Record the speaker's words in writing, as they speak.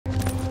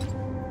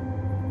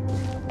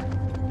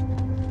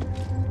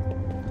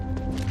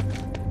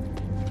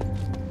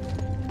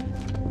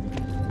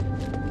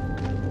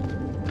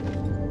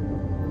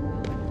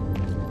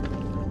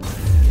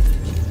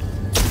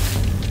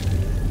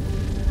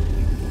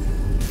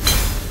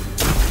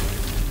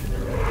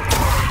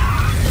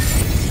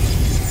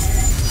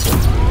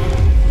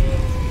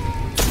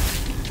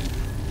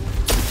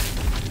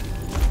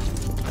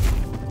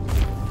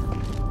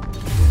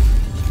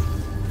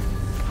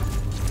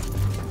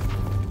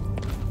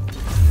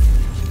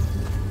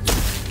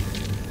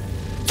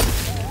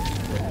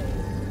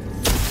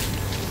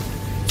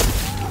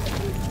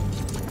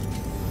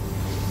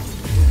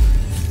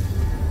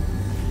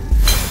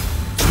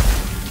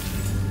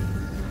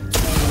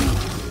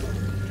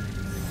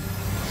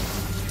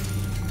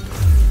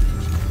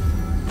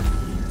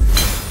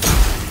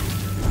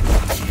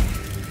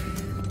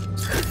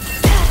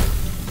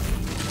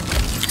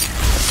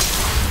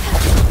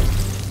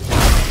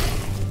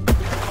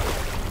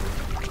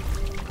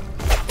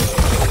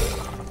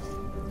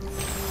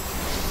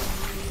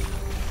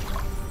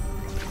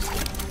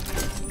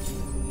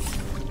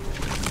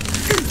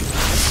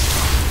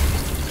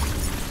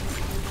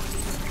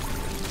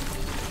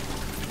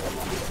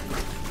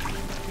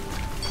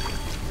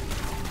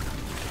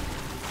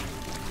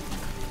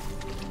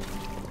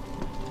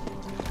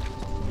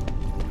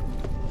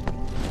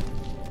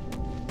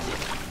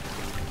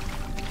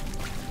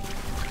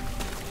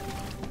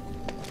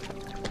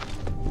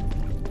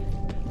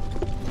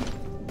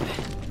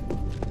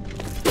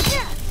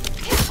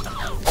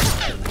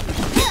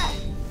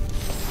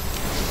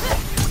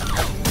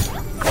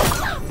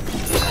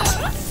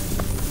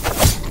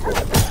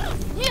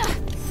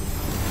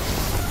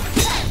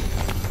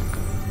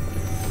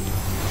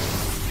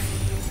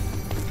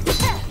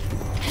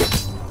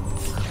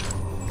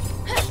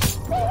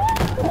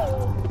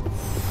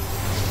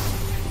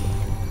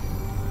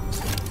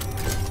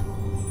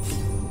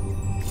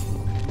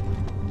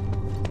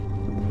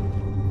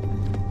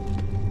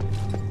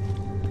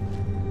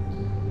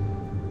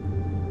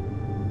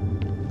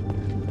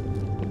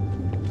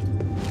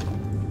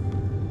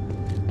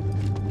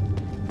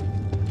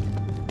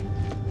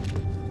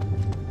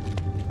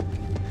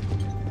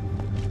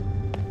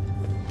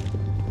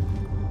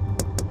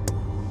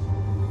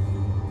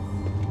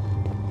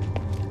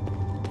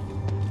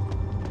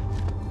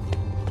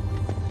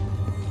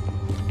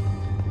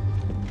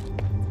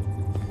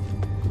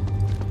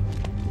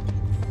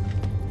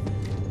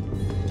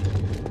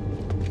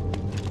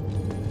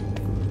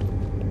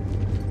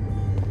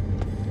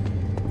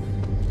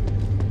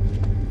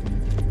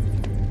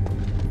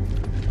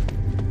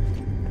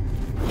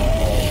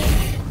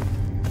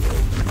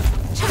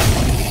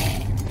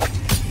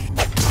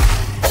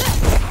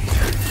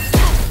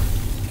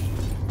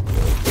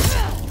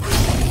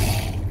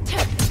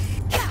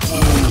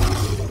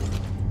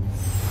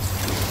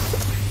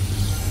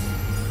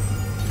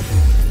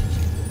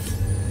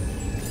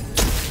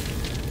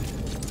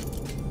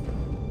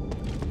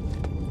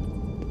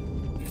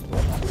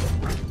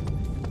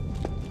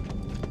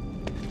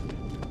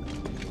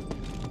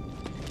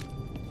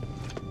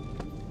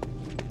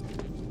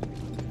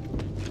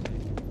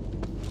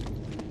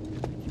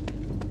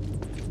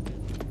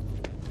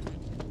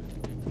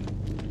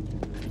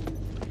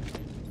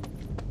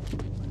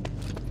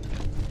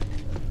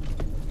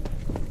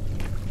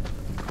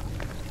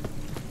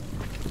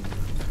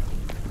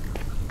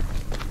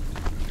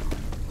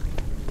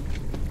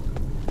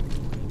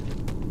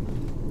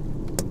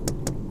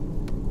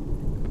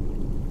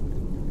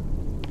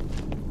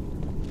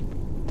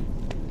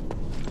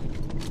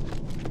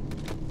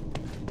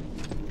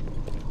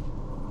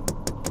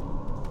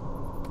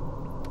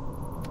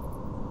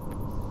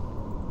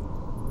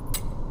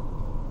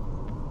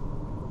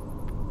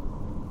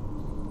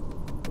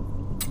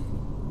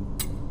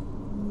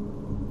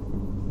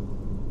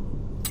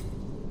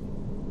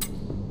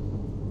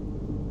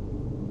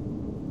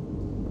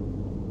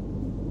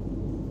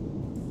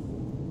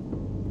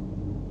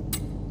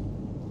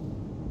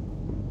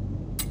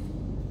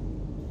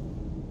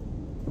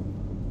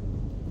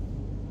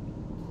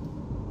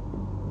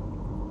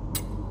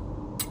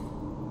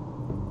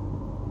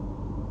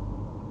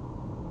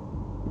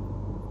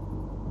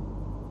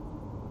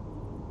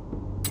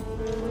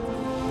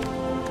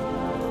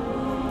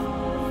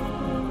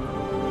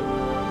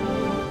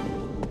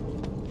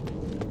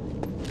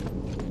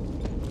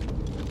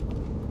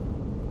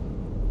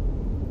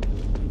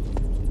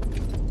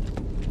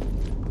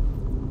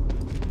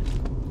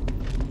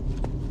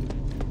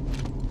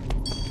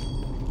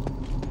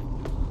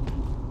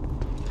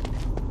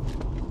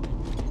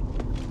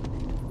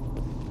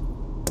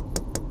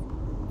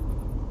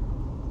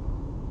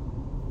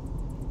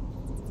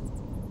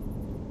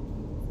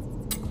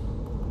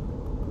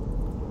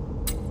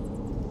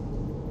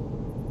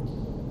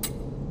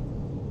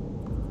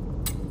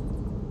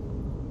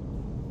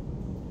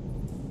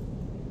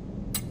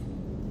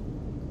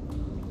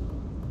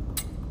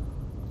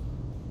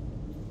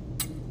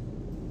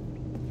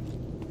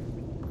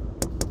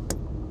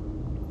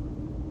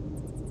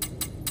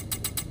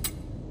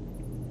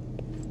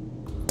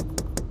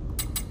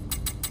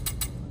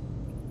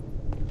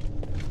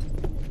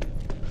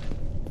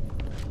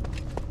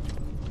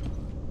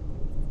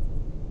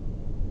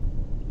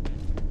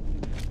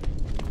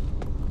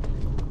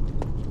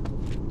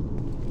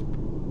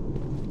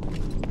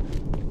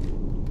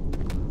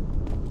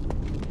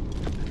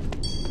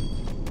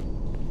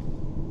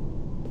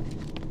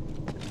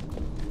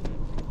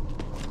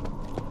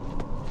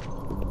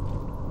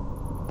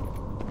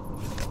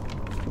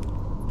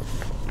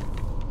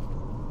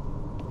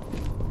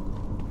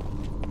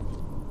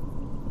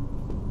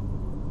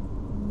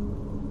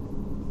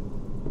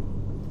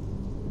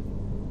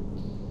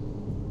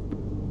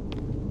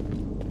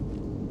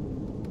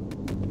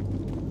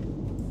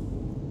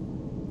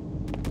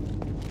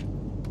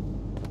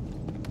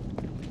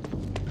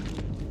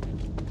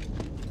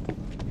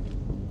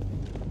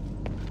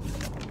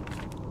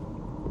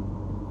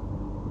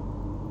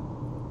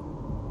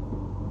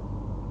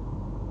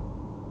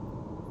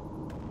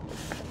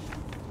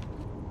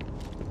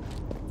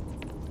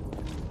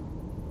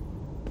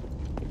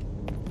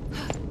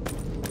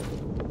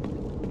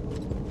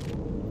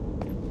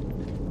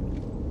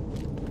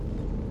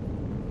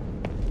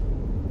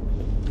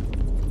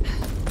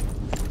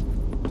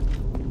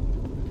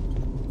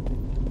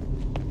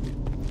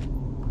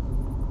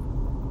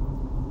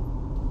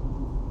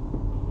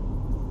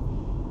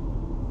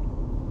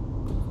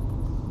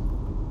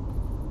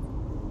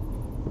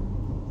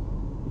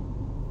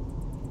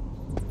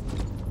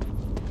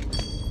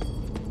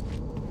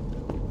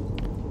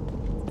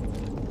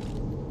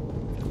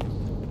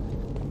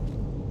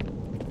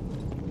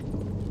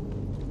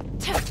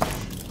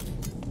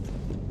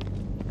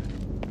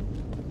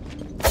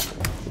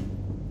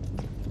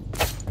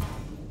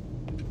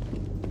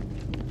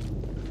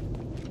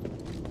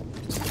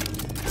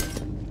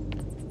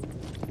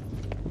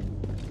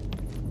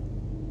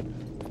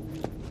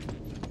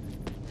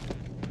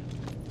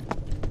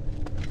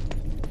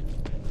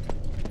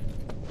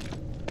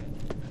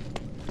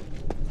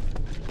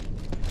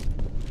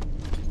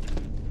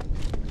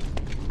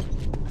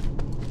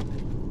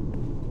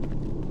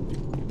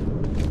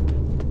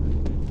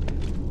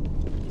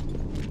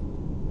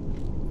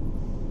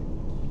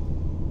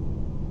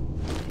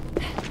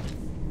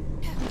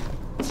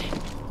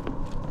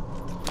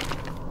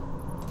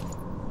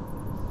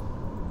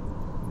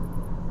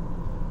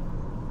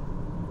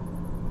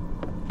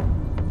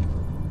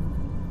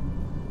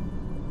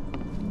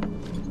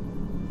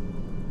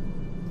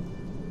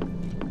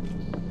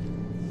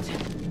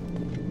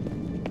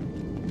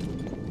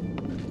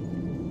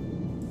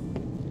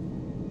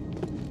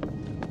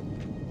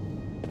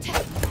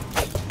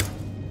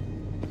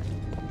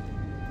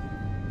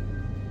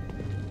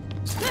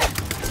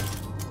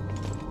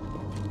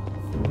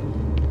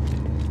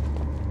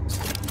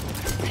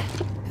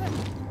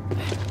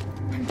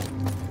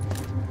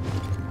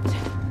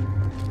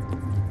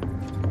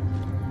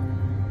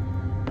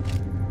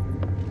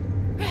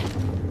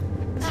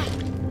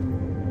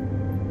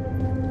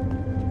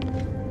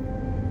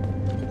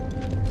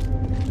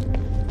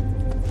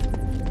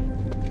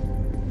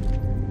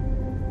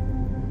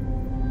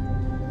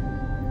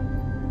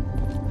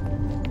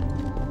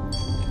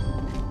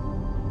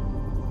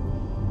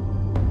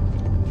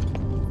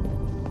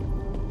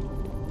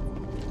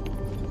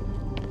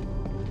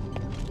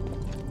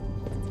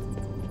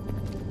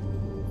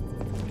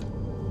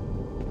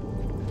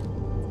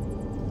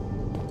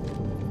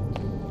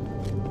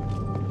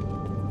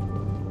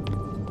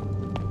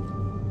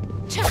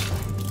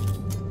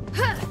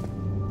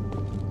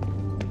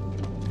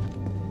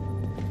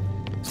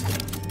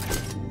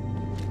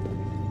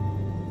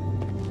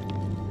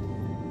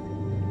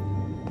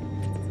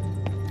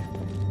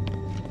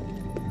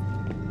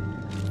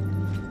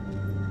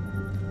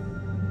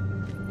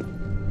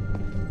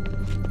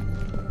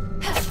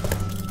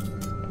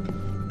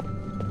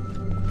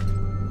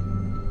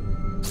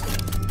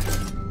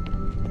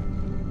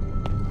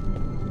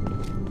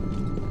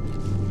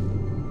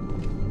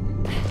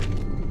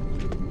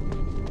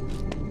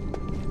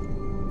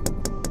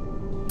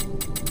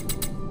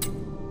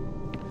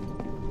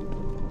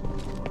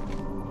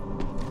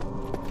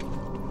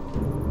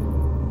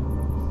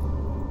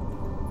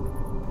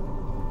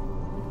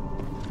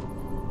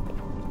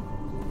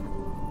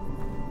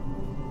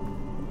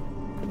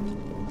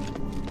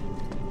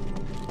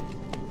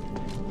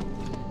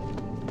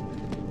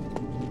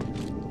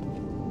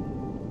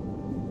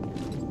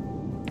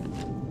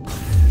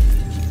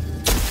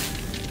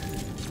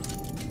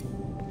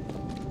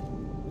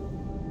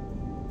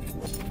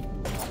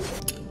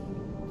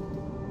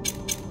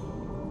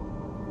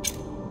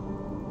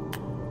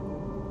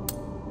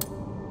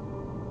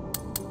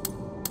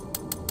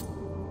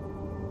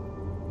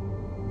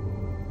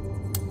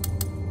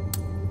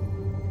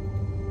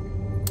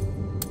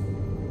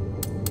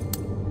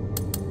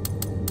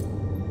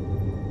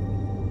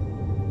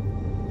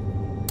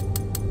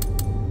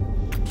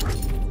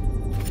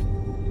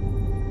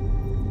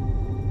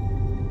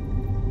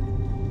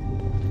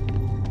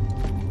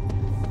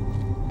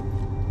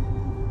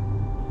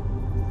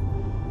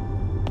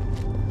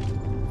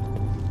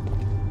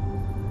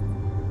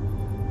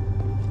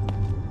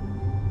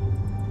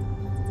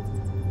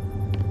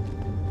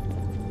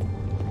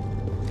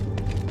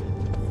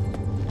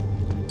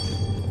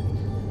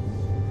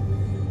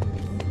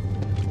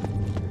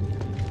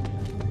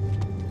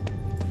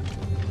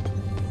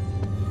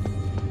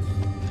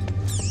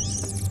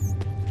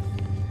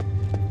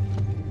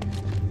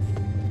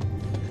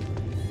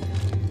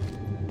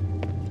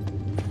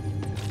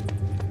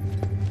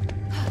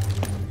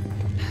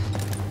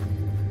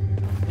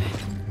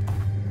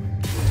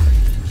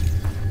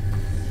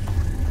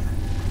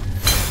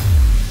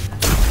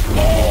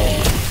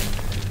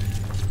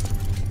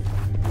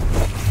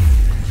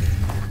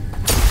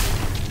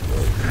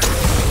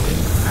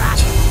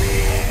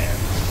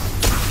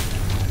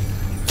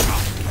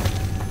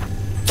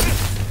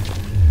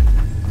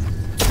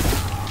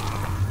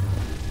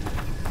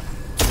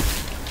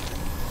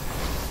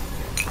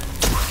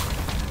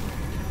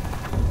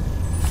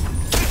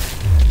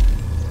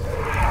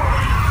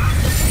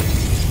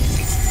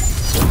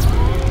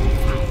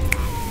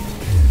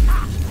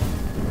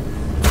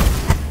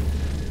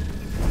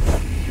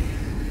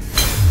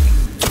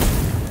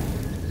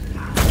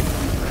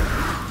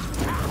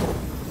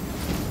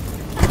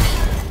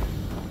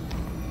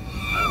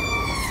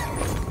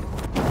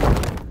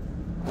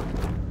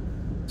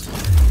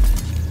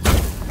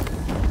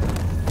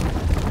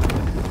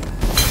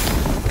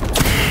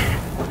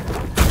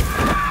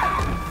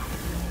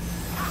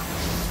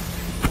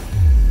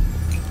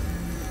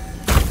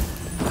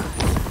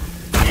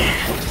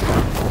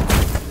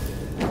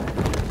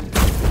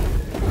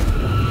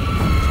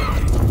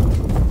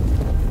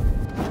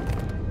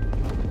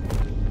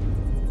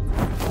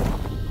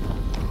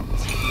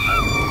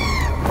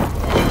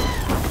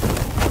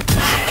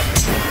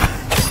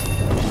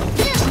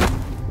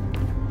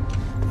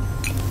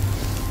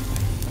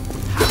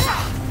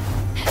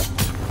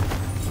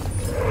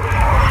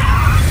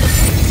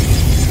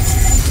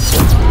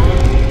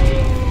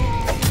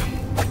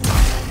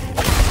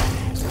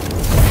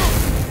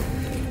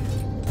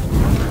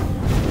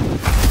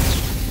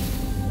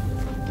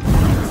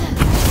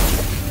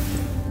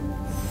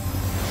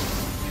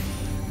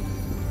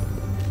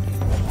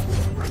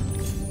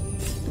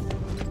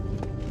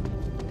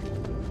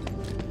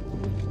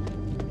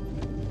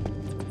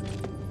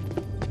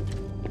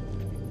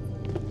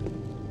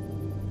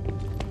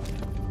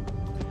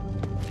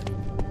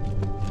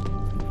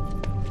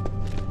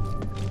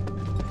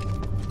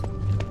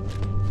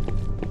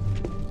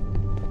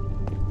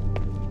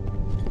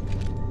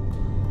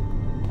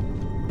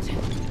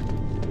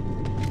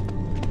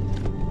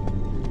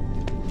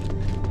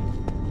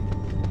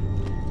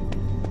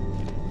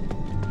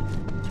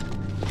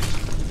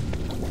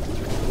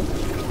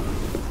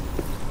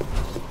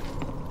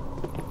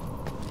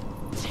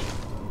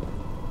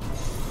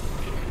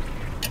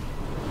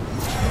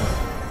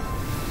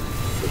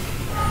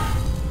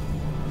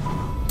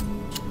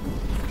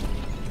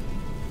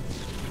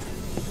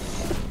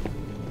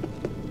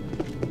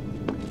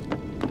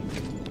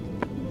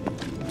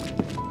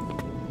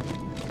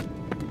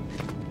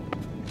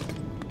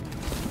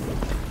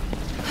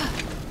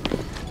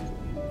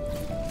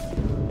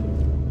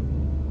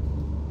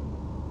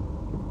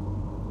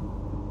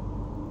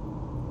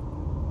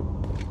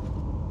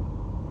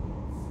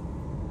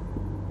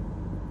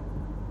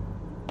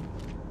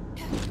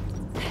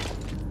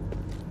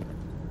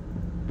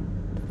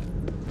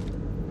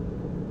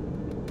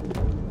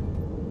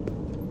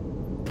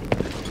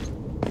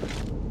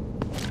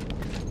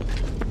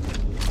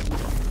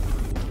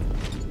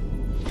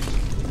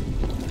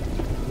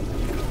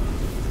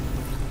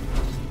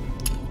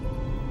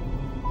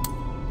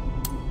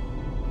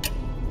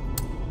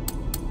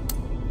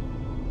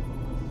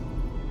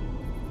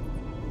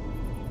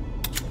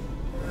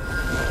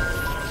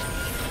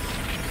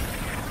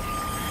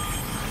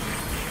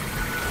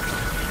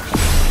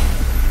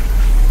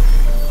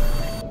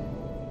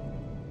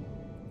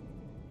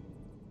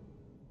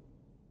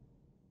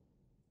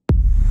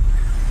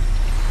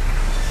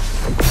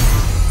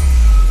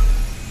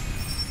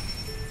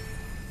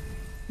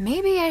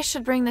I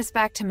should bring this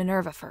back to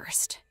Minerva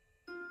first.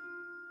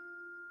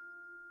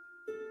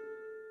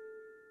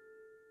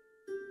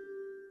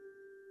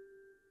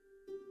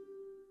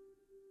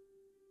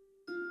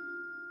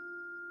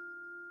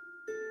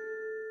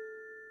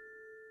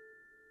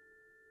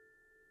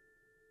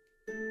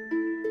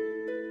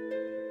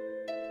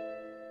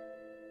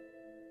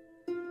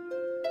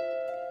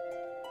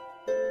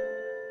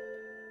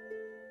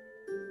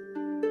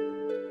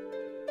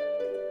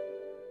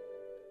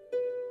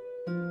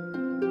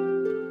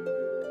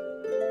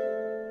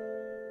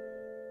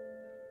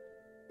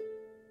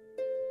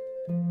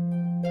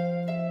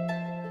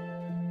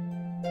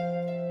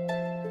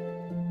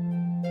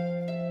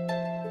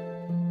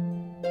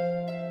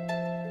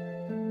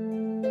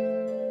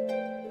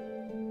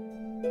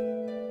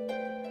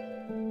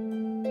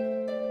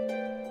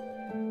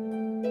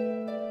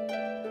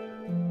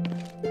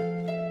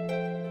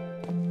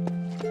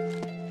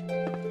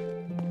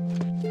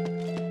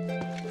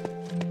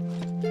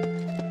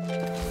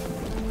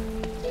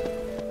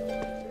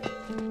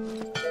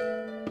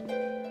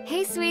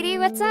 Hey, sweetie,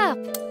 what's up?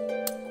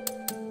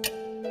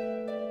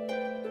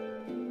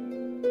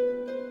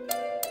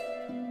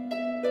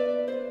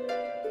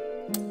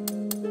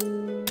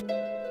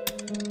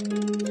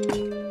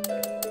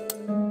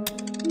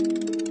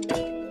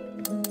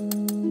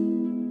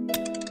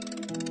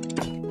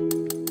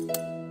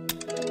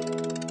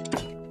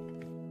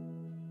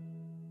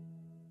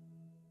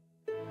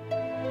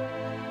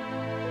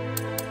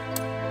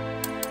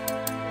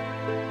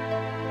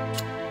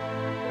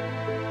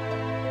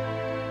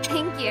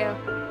 Thank you.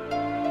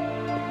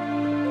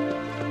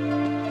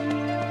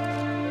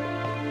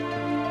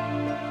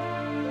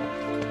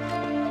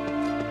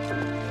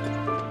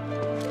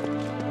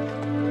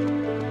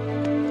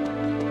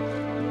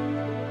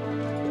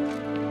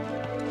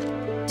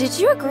 Did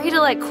you agree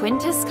to let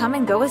Quintus come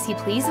and go as he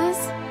pleases?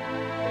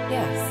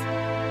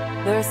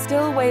 Yes. There are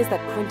still ways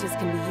that Quintus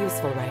can be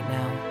useful right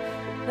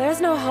now.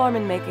 There's no harm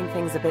in making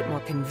things a bit more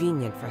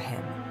convenient for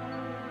him.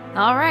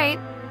 All right.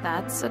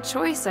 That's a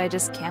choice I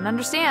just can't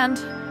understand.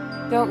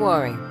 Don't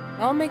worry.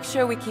 I'll make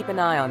sure we keep an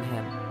eye on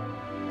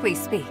him. Please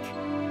speak.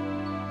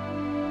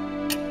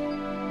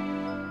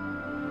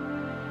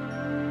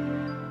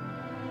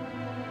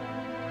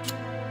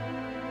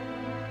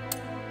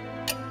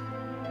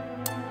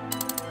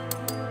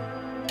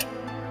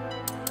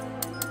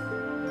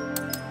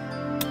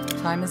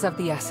 Time is of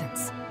the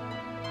essence.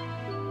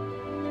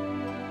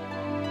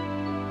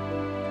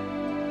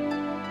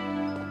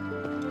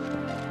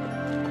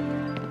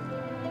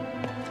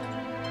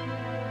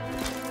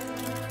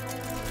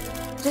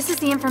 This is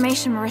the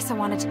information Marissa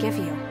wanted to give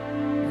you.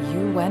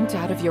 You went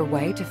out of your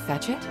way to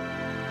fetch it?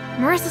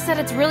 Marissa said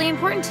it's really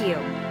important to you.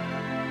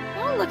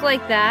 Don't look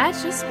like that.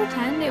 Just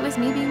pretend it was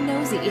me being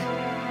nosy.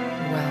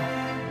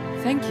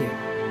 Well, thank you.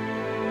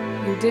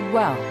 You did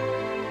well.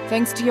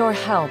 Thanks to your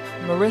help,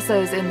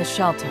 Marissa is in the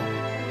shelter.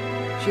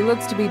 She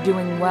looks to be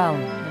doing well,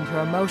 and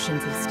her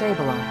emotions have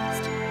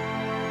stabilized.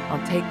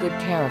 I'll take good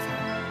care of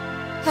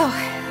her.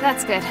 Oh,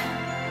 that's good.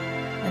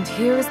 And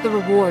here is the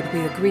reward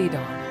we agreed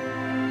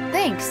on.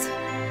 Thanks.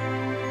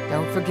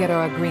 Don't forget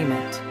our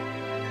agreement.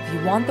 If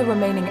you want the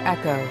remaining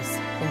echoes,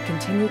 then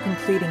continue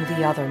completing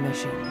the other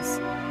missions.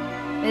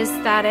 Is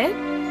that it?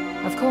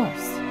 Of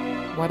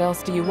course. What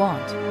else do you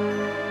want?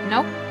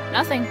 Nope,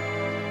 nothing.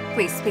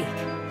 Please speak.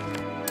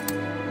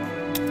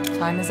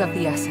 Time is of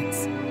the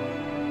essence.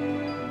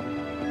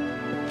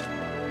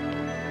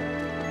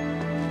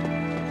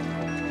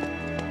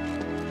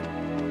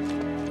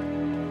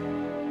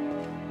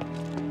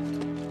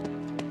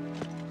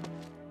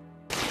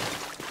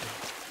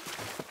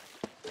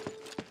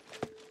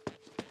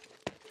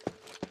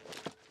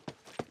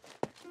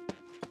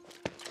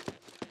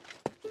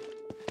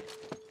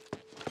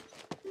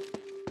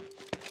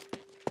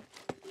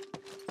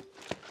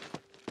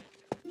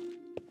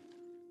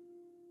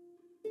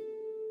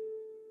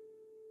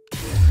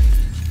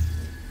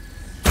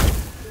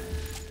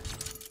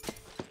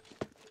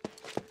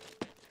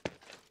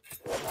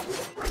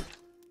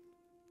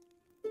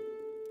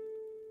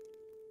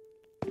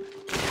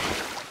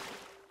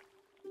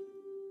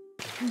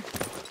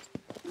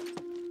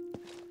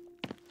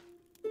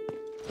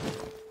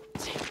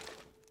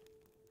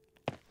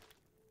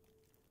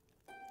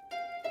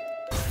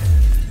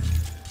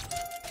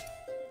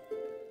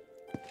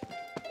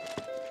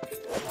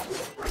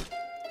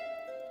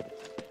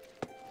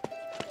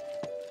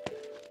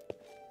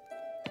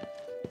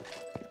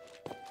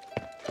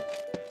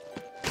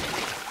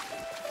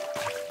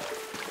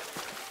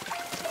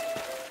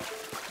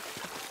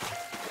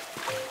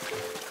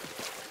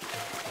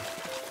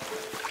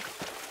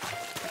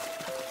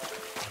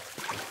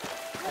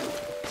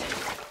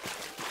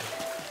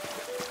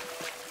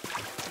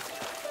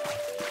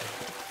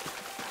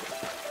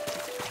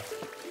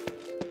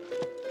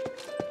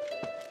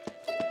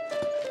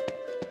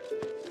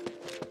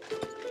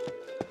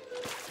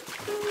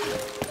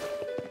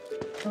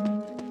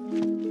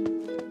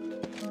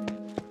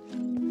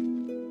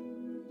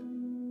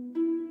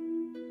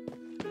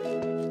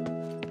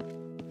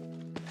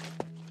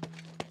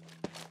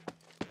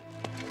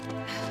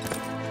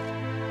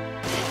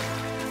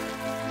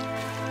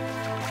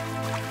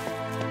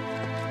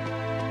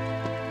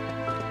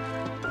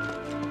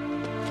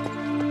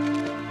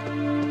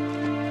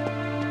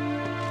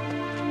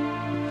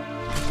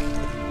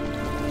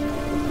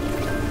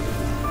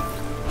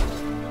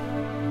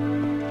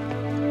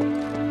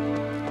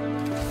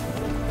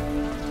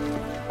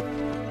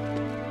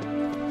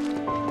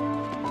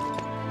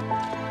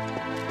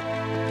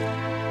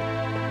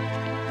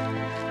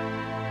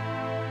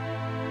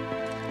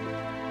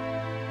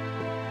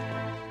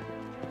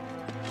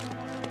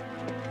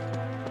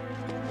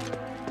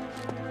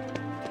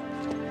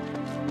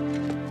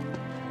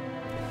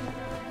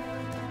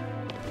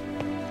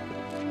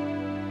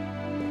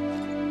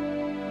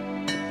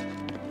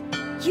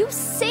 You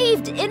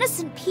saved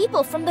innocent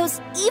people from those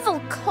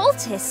evil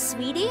cultists,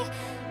 sweetie.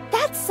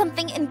 That's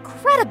something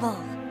incredible.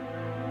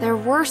 There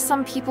were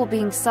some people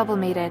being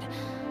sublimated.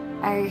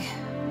 I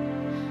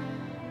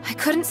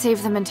couldn't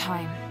save them in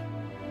time.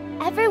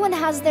 Everyone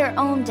has their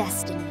own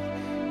destiny.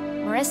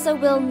 Marissa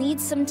will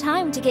need some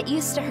time to get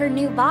used to her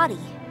new body.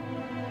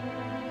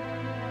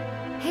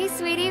 Hey,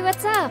 sweetie,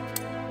 what's up?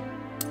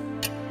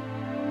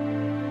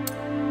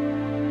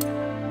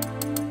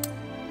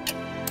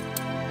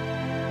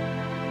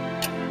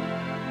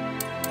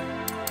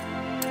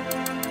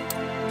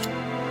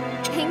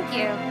 Thank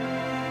you.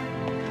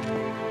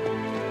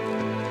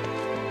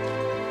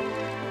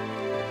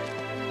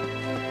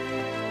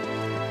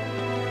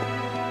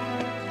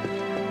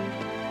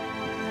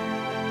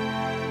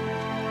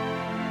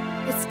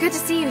 It's good to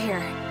see you here.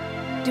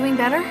 Doing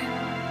better?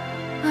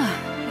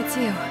 It's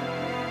you.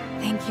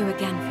 Thank you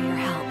again for your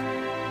help.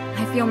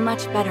 I feel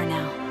much better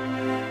now.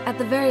 At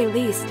the very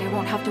least, I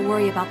won't have to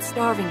worry about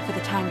starving for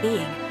the time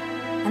being.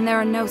 And there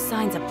are no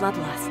signs of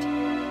bloodlust.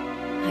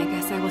 I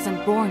guess I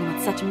wasn't born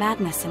with such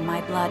madness in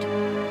my blood.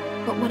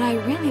 But what I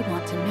really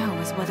want to know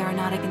is whether or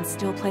not I can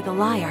still play the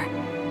lyre.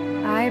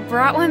 I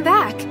brought one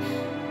back.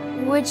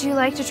 Would you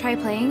like to try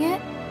playing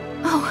it?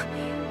 Oh,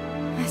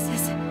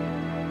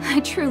 I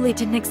truly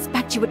didn't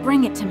expect you would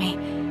bring it to me.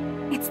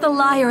 It's the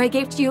lyre I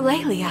gave to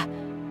Eulalia.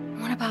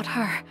 What about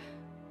her?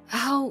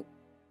 How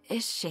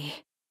is she?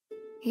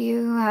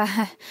 You,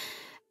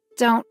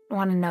 don't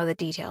want to know the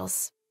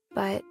details,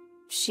 but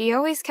she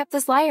always kept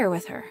this lyre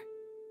with her.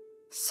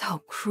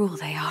 So cruel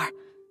they are,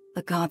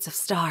 the gods of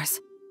stars.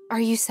 Are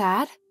you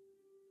sad?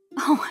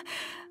 Oh,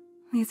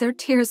 these are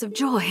tears of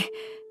joy.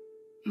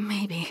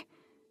 Maybe.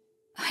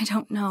 I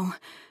don't know.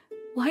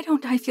 Why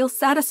don't I feel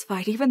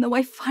satisfied even though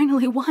I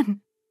finally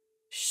won?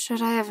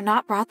 Should I have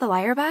not brought the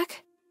lyre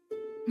back?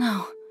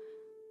 No.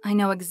 I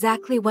know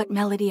exactly what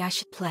melody I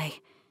should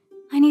play.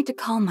 I need to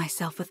calm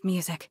myself with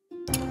music.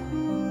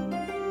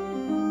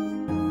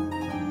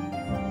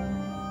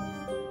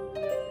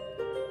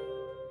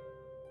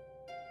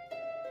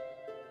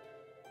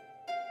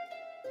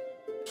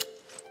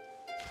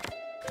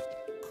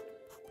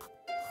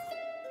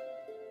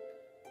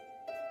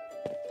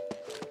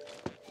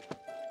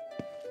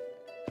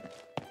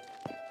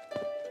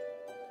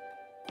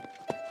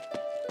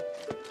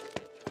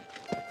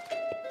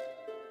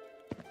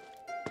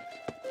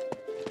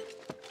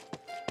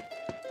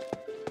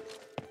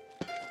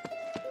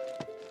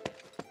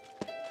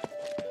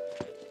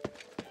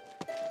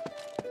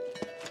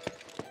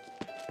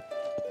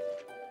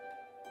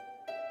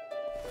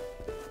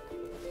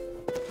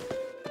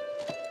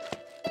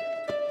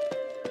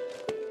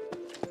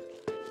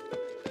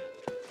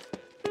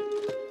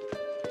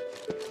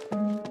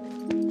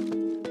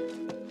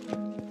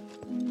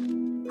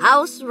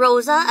 House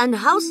Rosa and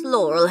House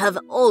Laurel have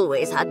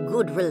always had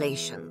good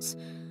relations.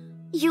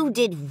 You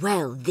did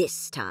well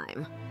this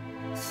time.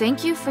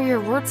 Thank you for your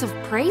words of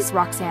praise,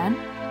 Roxanne.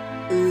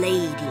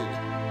 Lady.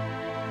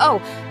 Oh,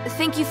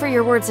 thank you for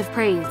your words of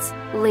praise,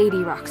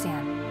 Lady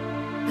Roxanne.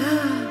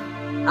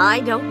 I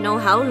don't know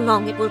how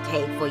long it will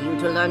take for you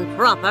to learn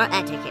proper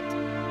etiquette.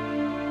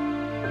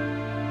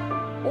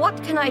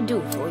 What can I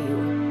do for you?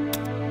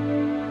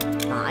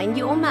 Mind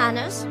your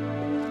manners?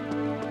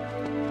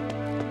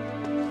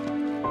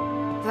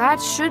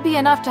 That should be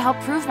enough to help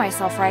prove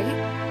myself, right?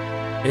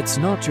 It's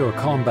not your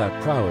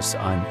combat prowess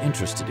I'm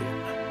interested in.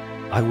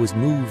 I was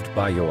moved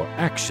by your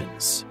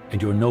actions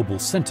and your noble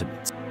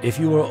sentiments. If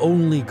you were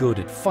only good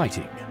at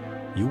fighting,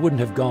 you wouldn't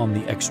have gone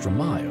the extra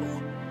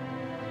mile.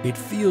 It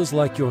feels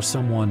like you're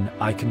someone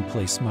I can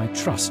place my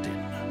trust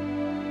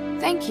in.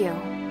 Thank you.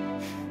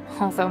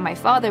 Although my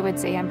father would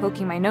say I'm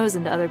poking my nose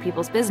into other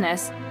people's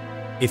business.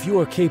 If you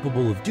are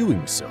capable of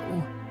doing so,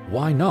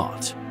 why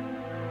not?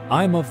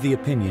 I'm of the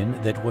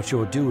opinion that what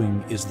you're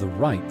doing is the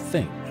right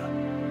thing.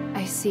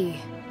 I see.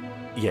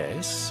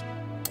 Yes?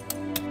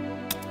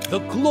 The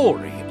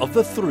glory of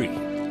the three.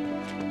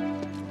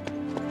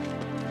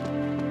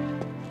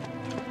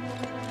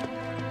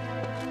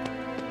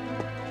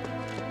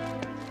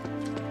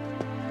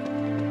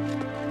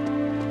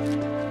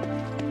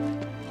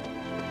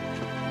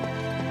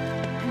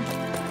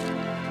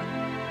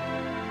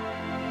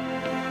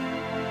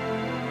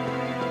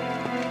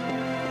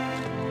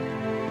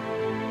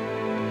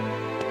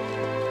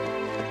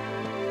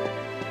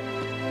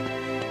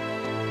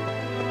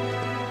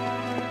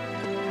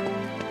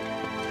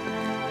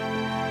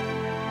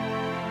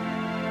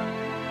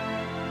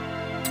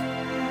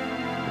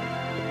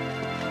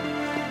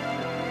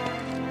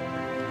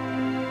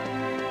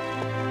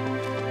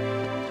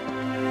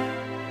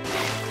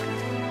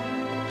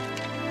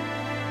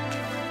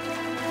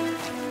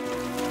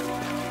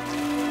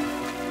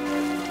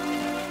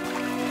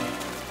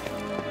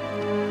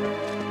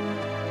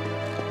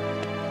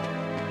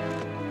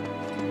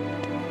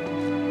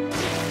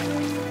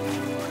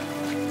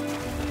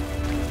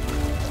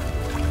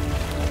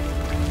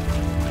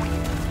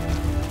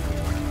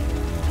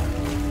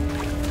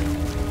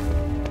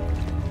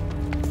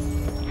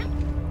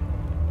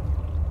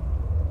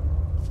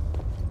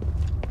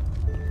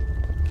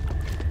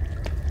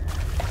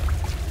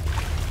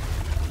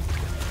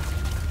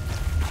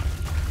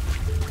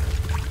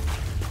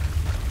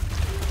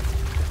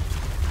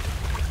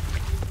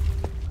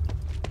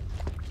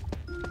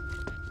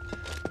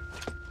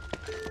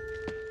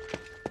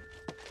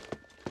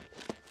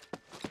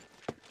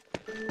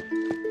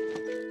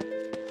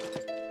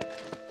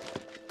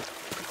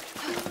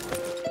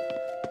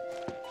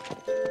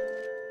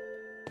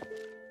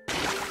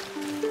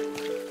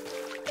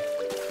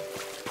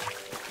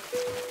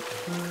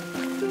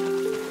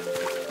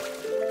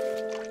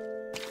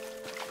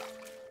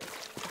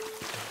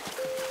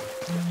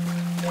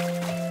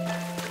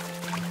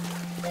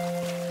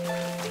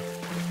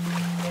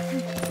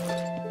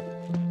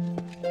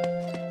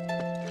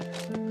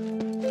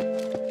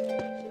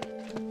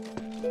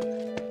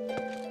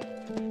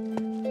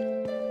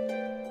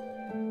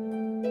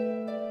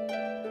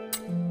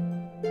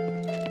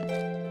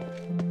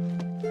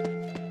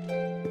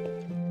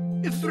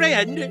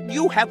 Friend,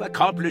 you have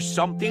accomplished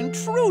something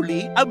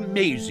truly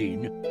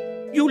amazing.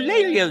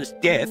 Eulalia's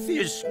death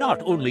is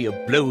not only a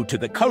blow to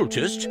the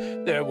cultist,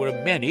 there were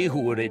many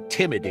who were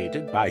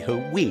intimidated by her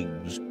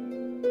wings.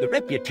 The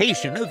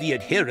reputation of the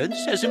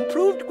adherents has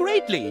improved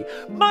greatly.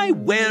 My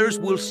wares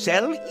will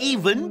sell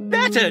even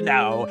better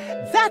now.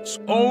 That's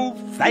all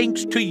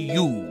thanks to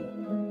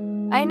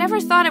you. I never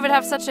thought it would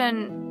have such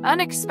an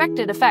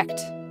unexpected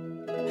effect.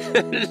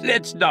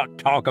 Let's not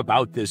talk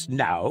about this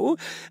now.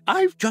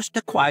 I've just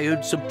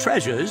acquired some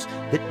treasures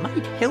that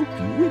might help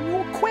you in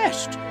your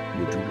quest.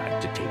 Would you like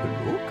to take a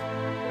look?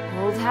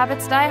 Old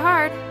habits die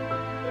hard.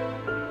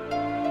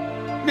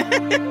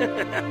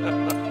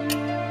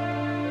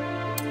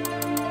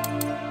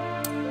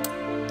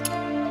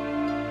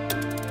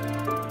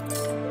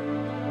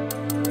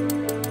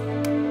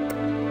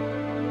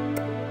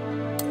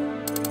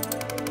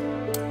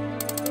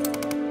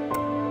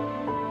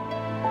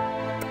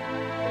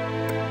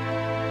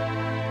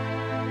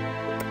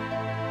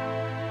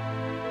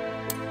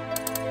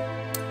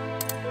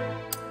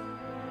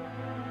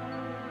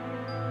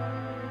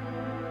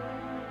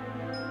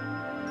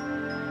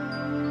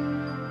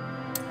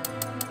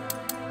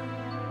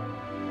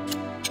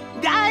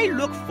 I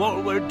look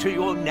forward to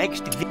your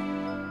next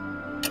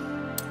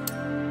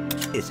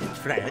visit,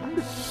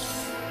 friend.